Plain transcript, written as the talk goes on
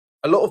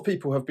A lot of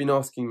people have been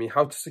asking me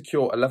how to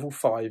secure a level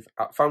 5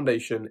 at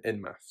Foundation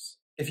in Maths.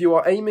 If you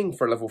are aiming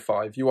for a level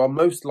 5, you are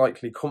most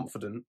likely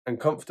confident and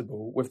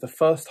comfortable with the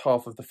first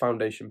half of the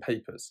Foundation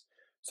papers,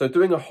 so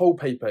doing a whole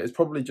paper is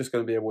probably just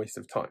going to be a waste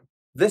of time.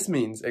 This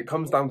means it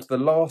comes down to the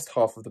last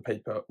half of the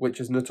paper, which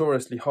is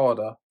notoriously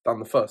harder than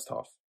the first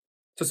half.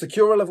 To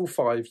secure a level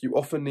 5, you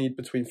often need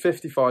between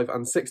 55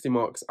 and 60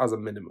 marks as a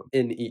minimum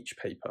in each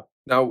paper.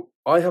 Now,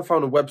 I have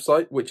found a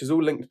website, which is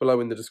all linked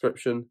below in the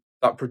description,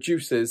 that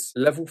produces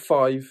level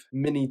 5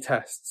 mini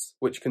tests,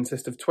 which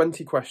consist of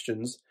 20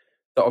 questions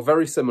that are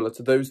very similar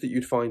to those that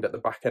you'd find at the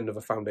back end of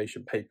a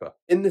Foundation paper.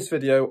 In this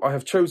video, I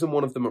have chosen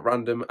one of them at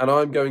random, and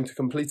I'm going to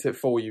complete it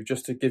for you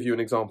just to give you an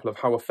example of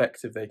how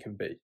effective they can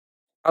be.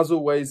 As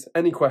always,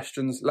 any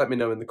questions, let me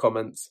know in the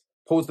comments.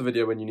 Pause the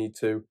video when you need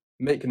to,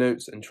 make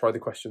notes and try the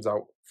questions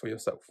out for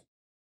yourself.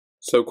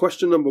 So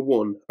question number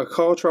 1, a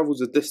car travels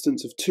a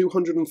distance of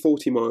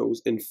 240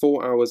 miles in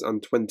 4 hours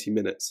and 20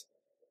 minutes.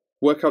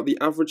 Work out the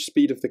average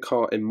speed of the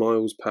car in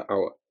miles per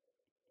hour.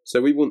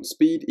 So we want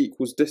speed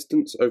equals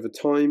distance over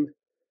time.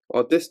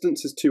 Our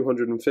distance is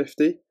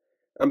 250,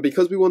 and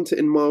because we want it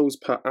in miles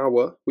per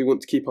hour, we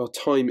want to keep our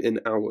time in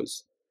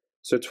hours.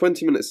 So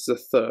 20 minutes is a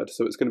third,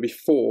 so it's going to be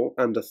 4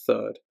 and a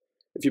third.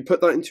 If you put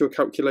that into your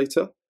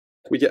calculator,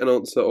 we get an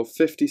answer of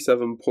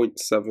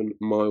 57.7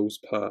 miles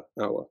per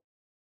hour.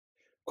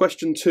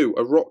 Question 2,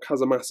 a rock has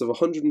a mass of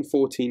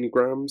 114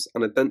 grams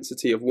and a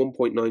density of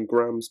 1.9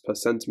 grams per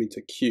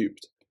centimetre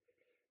cubed.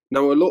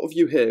 Now, a lot of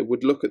you here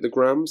would look at the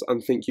grams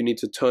and think you need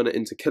to turn it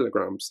into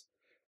kilograms.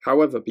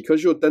 However,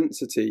 because your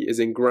density is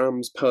in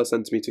grams per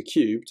centimetre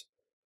cubed,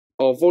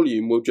 our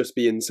volume will just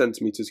be in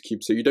centimetres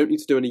cubed, so you don't need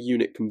to do any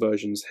unit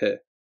conversions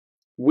here.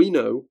 We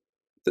know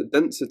that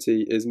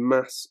density is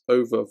mass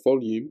over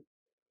volume.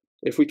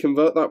 If we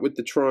convert that with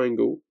the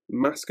triangle,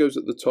 mass goes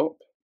at the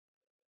top,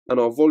 and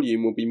our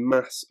volume will be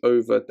mass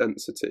over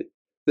density.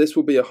 This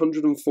will be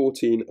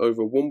 114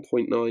 over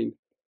 1.9.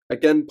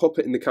 Again, pop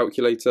it in the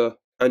calculator,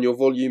 and your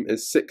volume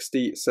is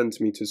 60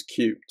 centimetres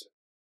cubed.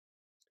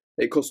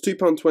 It costs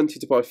 £2.20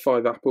 to buy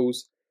 5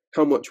 apples.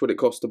 How much would it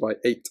cost to buy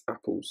 8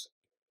 apples?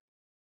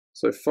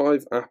 So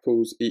 5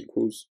 apples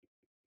equals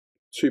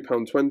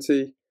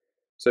 £2.20.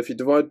 So if you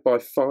divide by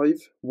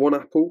 5, 1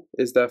 apple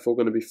is therefore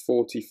going to be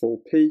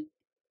 44p.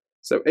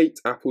 So 8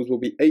 apples will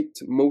be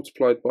 8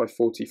 multiplied by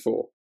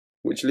 44,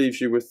 which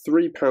leaves you with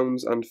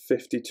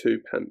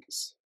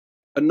 £3.52.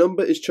 A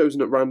number is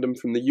chosen at random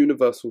from the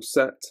universal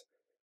set.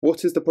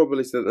 What is the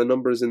probability that the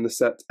number is in the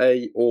set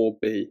A or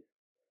B?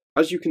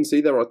 As you can see,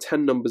 there are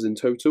 10 numbers in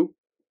total,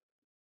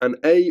 and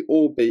A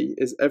or B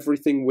is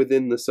everything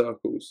within the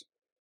circles.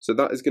 So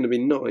that is going to be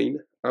 9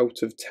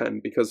 out of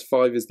 10, because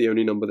 5 is the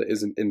only number that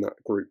isn't in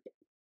that group.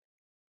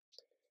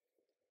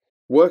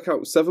 Work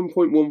out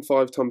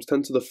 7.15 times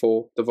 10 to the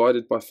 4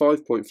 divided by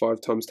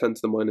 5.5 times 10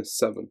 to the minus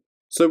 7.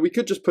 So we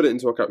could just put it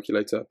into our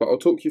calculator, but I'll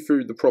talk you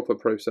through the proper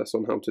process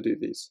on how to do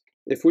these.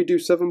 If we do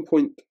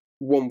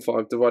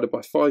 7.15 divided by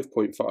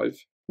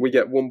 5.5, we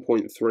get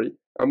 1.3,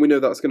 and we know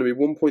that's going to be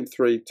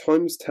 1.3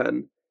 times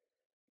 10.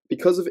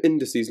 Because of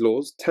indices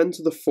laws, 10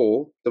 to the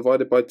 4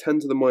 divided by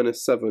 10 to the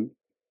minus 7,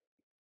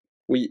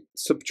 we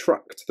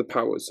subtract the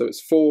powers, so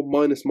it's 4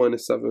 minus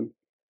 7,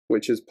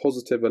 which is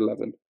positive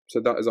 11. So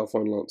that is our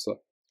final answer.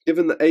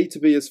 Given that A to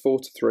B is 4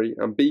 to 3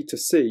 and B to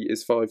C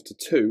is 5 to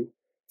 2,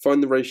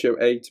 find the ratio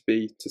A to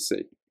B to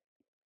C.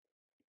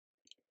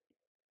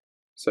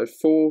 So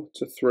 4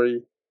 to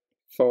 3,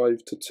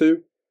 5 to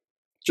 2.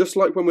 Just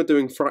like when we're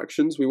doing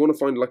fractions, we want to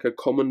find like a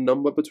common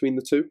number between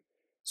the two.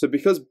 So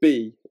because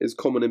B is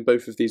common in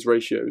both of these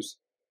ratios,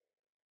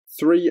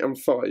 3 and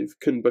 5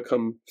 can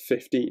become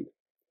 15.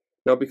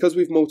 Now because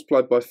we've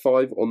multiplied by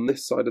 5 on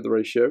this side of the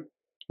ratio,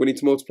 we need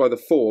to multiply the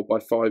 4 by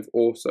 5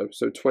 also,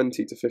 so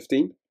 20 to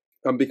 15.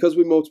 And because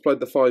we multiplied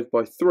the 5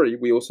 by 3,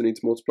 we also need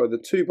to multiply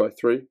the 2 by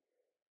 3,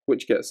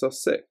 which gets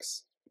us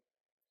 6.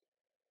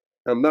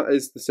 And that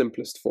is the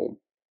simplest form.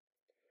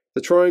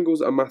 The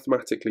triangles are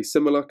mathematically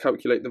similar.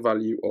 Calculate the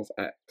value of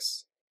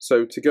x.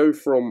 So to go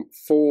from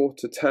 4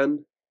 to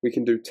 10, we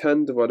can do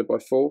 10 divided by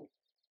 4,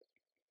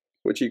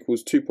 which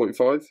equals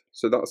 2.5.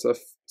 So that's a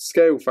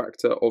scale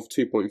factor of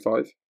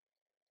 2.5.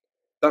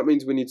 That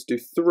means we need to do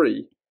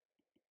 3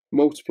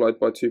 multiplied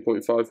by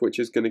 2.5, which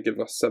is going to give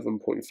us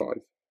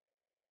 7.5.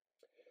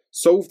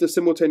 Solve the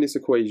simultaneous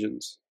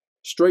equations.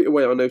 Straight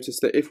away I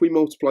noticed that if we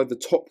multiply the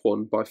top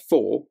one by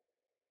 4,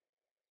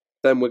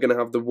 then we're going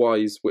to have the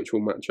y's which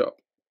will match up.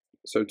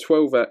 So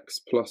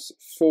 12x plus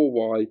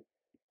 4y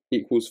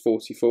equals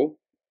 44.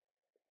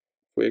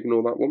 If we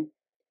ignore that one.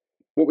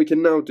 What we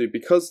can now do,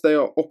 because they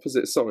are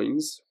opposite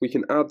signs, we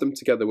can add them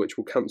together, which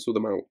will cancel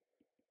them out.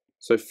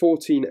 So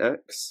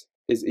 14x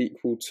is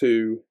equal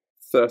to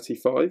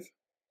 35.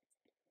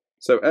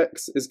 So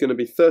x is going to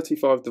be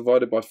 35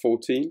 divided by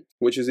 14,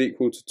 which is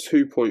equal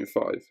to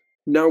 2.5.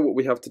 Now what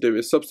we have to do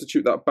is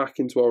substitute that back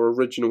into our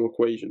original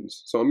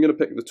equations. So I'm going to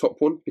pick the top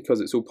one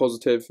because it's all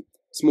positive,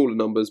 smaller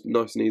numbers,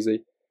 nice and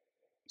easy.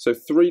 So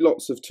 3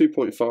 lots of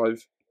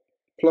 2.5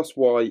 plus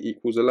y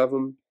equals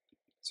 11.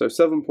 So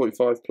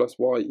 7.5 plus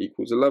y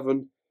equals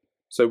 11.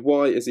 So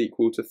y is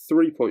equal to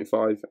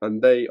 3.5,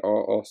 and they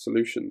are our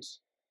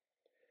solutions.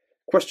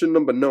 Question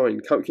number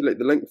 9, calculate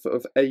the length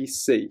of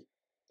AC.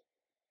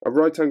 A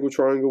right angle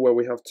triangle where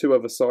we have two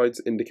other sides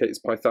indicates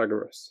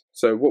Pythagoras.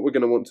 So what we're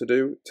going to want to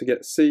do, to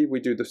get C, we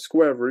do the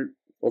square root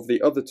of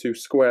the other two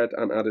squared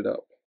and add it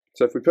up.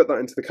 So if we put that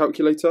into the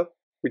calculator,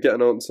 we get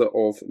an answer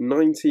of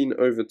 19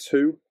 over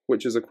 2,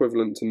 which is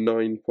equivalent to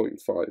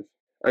 9.5.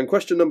 And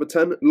question number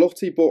 10,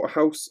 Lottie bought a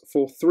house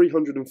for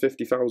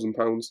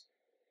 £350,000.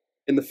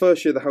 In the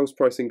first year, the house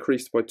price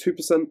increased by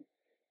 2%.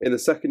 In the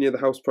second year, the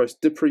house price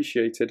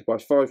depreciated by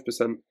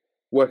 5%.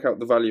 Work out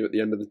the value at the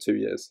end of the 2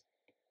 years.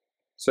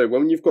 So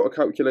when you've got a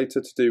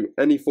calculator to do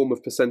any form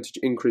of percentage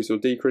increase or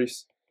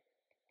decrease,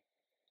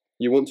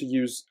 you want to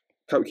use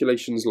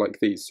calculations like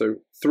these. So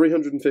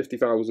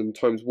 350,000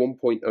 times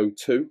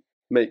 1.02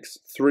 makes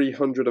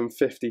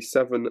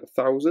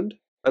 357,000.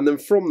 And then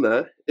from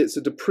there, it's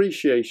a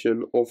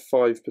depreciation of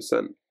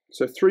 5%.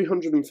 So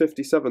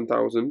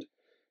 357,000,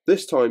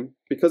 this time,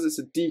 because it's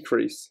a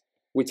decrease,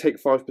 we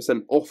take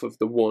 5% off of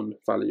the 1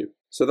 value.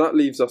 So that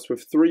leaves us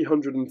with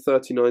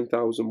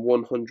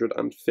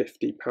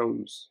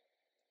 £339,150.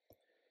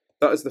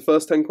 That is the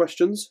first 10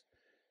 questions.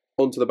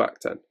 On to the back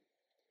 10.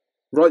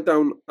 Write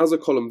down as a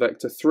column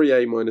vector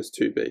 3a minus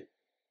 2b.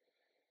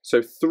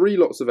 So 3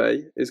 lots of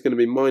a is going to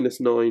be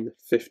minus 9,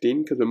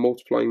 15, because we're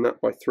multiplying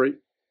that by 3.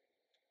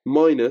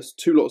 Minus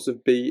 2 lots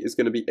of b is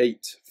going to be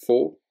 8,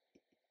 4.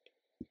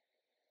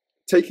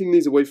 Taking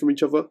these away from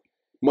each other,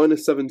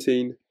 minus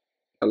 17,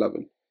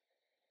 11.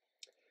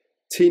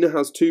 Tina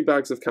has 2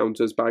 bags of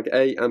counters, bag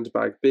A and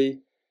bag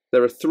B.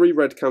 There are 3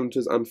 red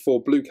counters and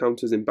 4 blue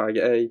counters in bag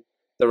A.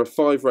 There are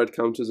 5 red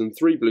counters and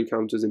 3 blue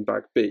counters in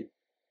bag B.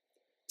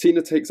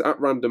 Tina takes at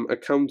random a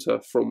counter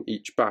from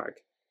each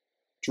bag.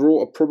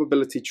 Draw a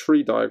probability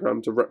tree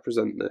diagram to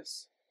represent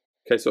this.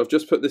 Okay, so I've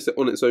just put this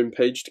on its own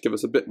page to give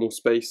us a bit more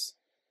space.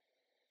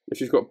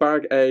 If you've got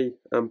bag A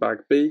and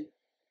bag B,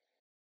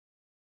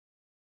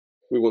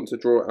 we want to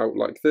draw it out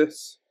like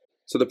this.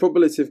 So the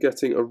probability of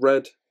getting a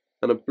red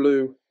and a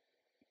blue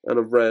and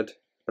a red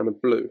and a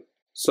blue.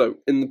 So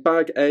in the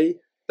bag A,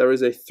 there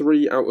is a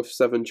 3 out of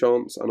 7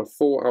 chance and a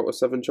 4 out of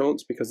 7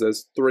 chance because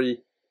there's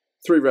 3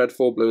 red,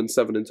 4 blue and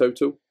 7 in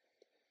total.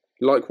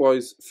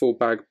 Likewise, for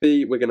bag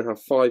B, we're going to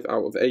have 5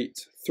 out of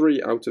 8,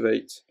 3 out of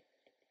 8,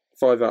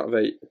 5 out of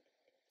 8,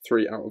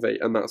 3 out of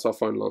 8, and that's our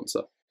final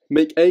answer.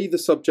 Make A the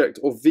subject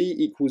of V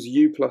equals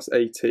U plus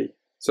AT.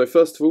 So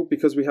first of all,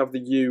 because we have the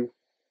U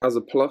as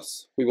a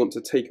plus, we want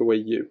to take away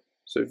U.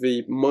 So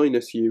V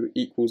minus U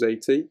equals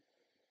AT,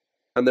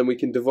 and then we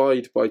can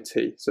divide by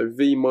T. So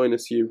V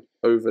minus U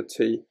over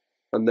T,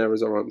 and there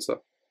is our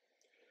answer.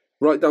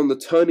 Write down the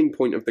turning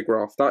point of the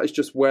graph. That is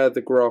just where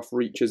the graph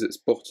reaches its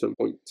bottom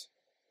point.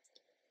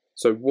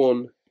 So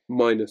 1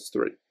 minus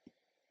 3.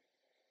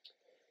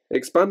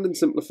 Expand and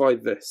simplify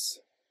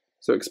this.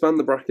 So expand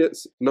the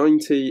brackets,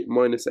 9t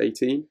minus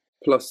 18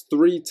 plus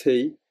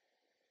 3t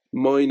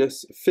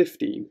minus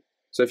 15.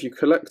 So if you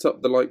collect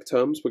up the like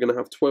terms, we're going to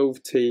have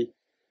 12t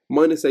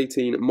minus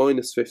 18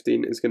 minus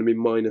 15 is going to be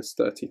minus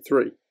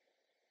 33.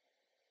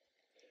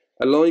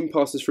 A line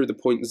passes through the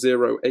point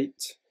 0,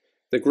 8.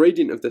 The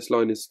gradient of this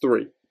line is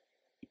 3.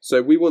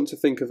 So we want to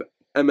think of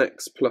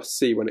mx plus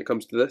c when it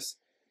comes to this.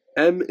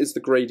 M is the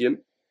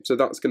gradient, so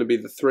that's going to be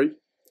the 3.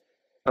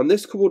 And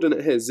this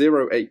coordinate here,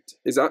 0, 8,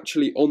 is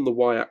actually on the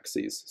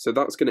y-axis, so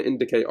that's going to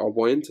indicate our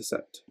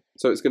y-intercept.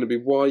 So it's going to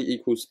be y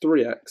equals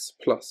 3x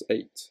plus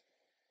 8.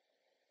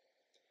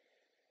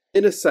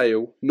 In a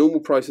sale,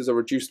 normal prices are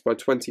reduced by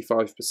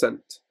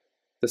 25%.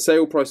 The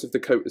sale price of the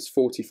coat is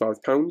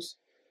 £45.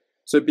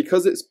 So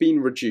because it's been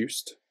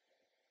reduced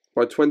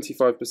by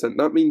 25%,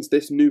 that means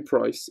this new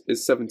price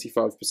is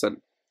 75%.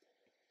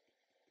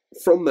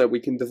 From there, we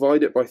can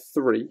divide it by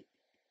 3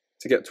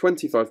 to get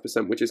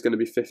 25%, which is going to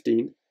be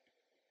 15.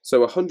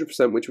 So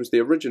 100%, which was the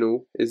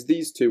original, is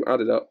these two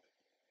added up,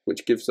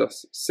 which gives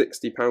us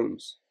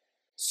 £60.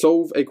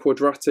 Solve a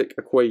quadratic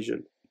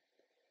equation.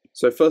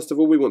 So first of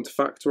all, we want to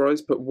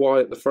factorise, put y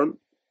at the front.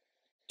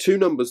 Two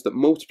numbers that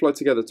multiply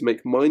together to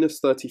make minus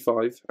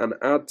 35 and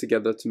add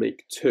together to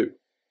make 2.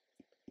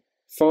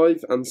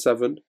 5 and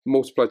 7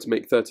 multiply to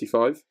make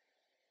 35.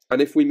 And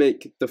if we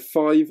make the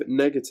 5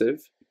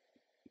 negative,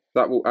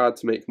 that will add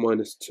to make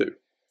minus 2,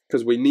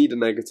 because we need a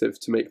negative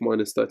to make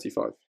minus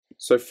 35.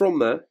 So from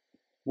there,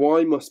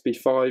 y must be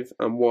 5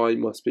 and y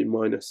must be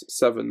minus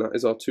 7. That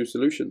is our two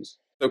solutions.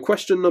 So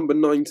question number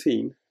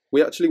 19,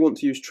 we actually want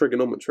to use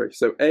trigonometry.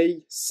 So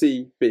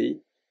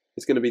ACB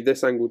is going to be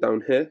this angle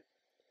down here.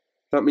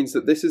 That means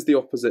that this is the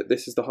opposite,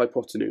 this is the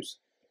hypotenuse.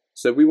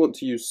 So we want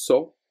to use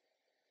SO,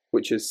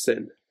 which is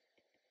sin.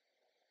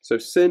 So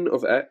sin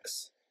of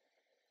x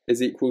is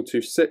equal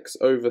to 6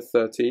 over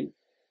 13.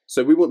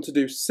 So we want to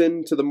do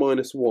sin to the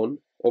minus 1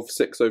 of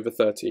 6 over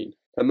 13.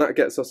 And that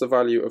gets us a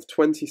value of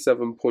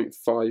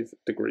 27.5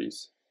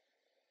 degrees.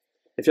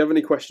 If you have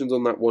any questions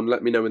on that one,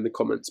 let me know in the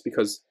comments,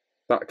 because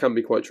that can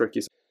be quite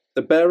tricky.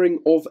 The bearing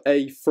of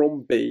A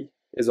from B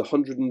is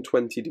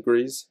 120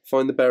 degrees.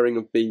 Find the bearing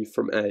of B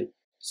from A.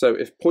 So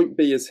if point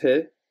B is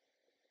here,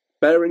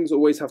 Bearings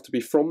always have to be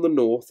from the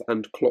north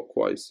and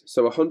clockwise.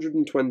 So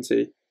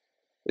 120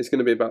 is going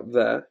to be about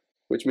there,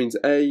 which means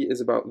A is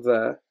about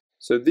there.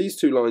 So these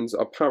two lines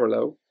are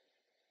parallel,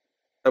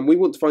 and we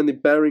want to find the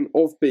bearing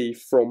of B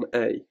from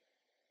A.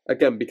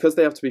 Again, because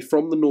they have to be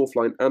from the north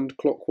line and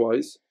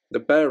clockwise, the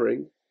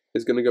bearing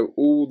is going to go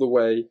all the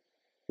way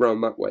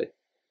round that way.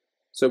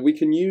 So we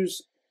can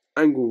use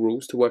angle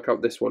rules to work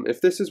out this one.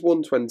 If this is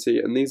 120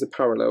 and these are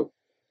parallel,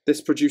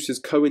 this produces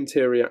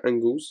co-interior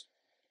angles,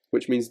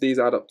 which means these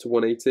add up to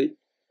 180.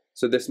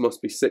 So this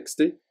must be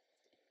 60.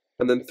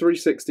 And then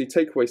 360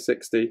 take away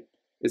 60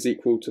 is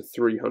equal to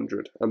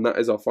 300. And that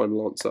is our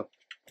final answer.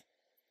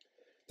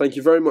 Thank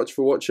you very much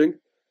for watching.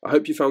 I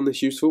hope you found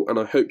this useful, and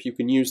I hope you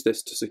can use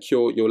this to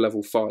secure your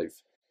level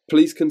 5.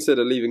 Please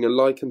consider leaving a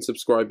like and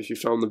subscribe if you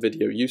found the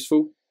video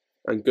useful,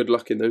 and good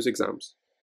luck in those exams.